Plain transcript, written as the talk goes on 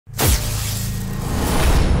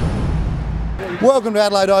Welcome to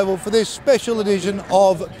Adelaide Oval for this special edition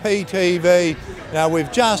of PTV. Now,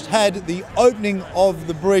 we've just had the opening of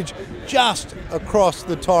the bridge just across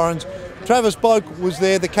the Torrens. Travis Boak was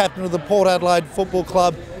there, the captain of the Port Adelaide Football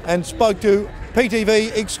Club, and spoke to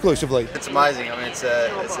PTV exclusively. It's amazing. I mean, it's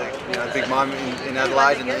a big moment in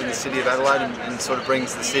Adelaide and in the city of Adelaide, and sort of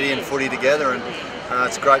brings the city and footy together. And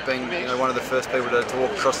it's great being one of the first people to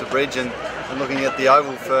walk across the bridge and looking at the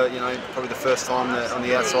Oval for probably the first time on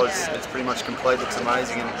the outside. It's pretty much complete. Looks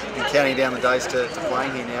amazing, and counting down the days to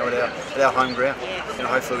playing here now at our home ground.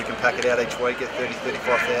 Hopefully we can pack it out each week at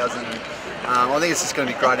 30,000-35,000. I think it's just going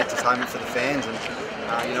to be great entertainment for the fans, and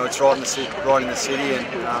it's right in the city,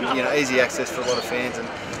 and easy access for a lot of fans, and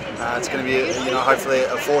it's going to be hopefully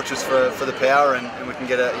a fortress for the power, and we can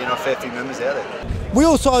get a fair few members out there. We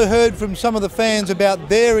also heard from some of the fans about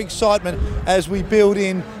their excitement as we build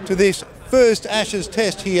into this first Ashes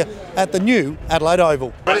test here at the new Adelaide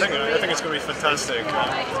Oval. I think it's going to be fantastic,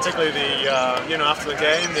 particularly the after the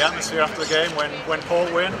game, the atmosphere after the game when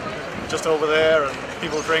Port win, just over there and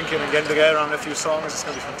people drinking and getting together on a few songs. It's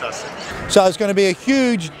going to be fantastic. So it's going to be a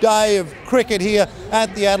huge day of cricket here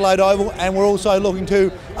at the Adelaide Oval, and we're also looking to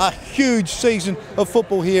a huge season of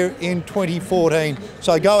football here in 2014.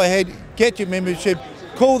 So go ahead, get your membership,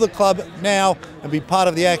 call the club now and be part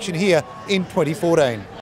of the action here in 2014.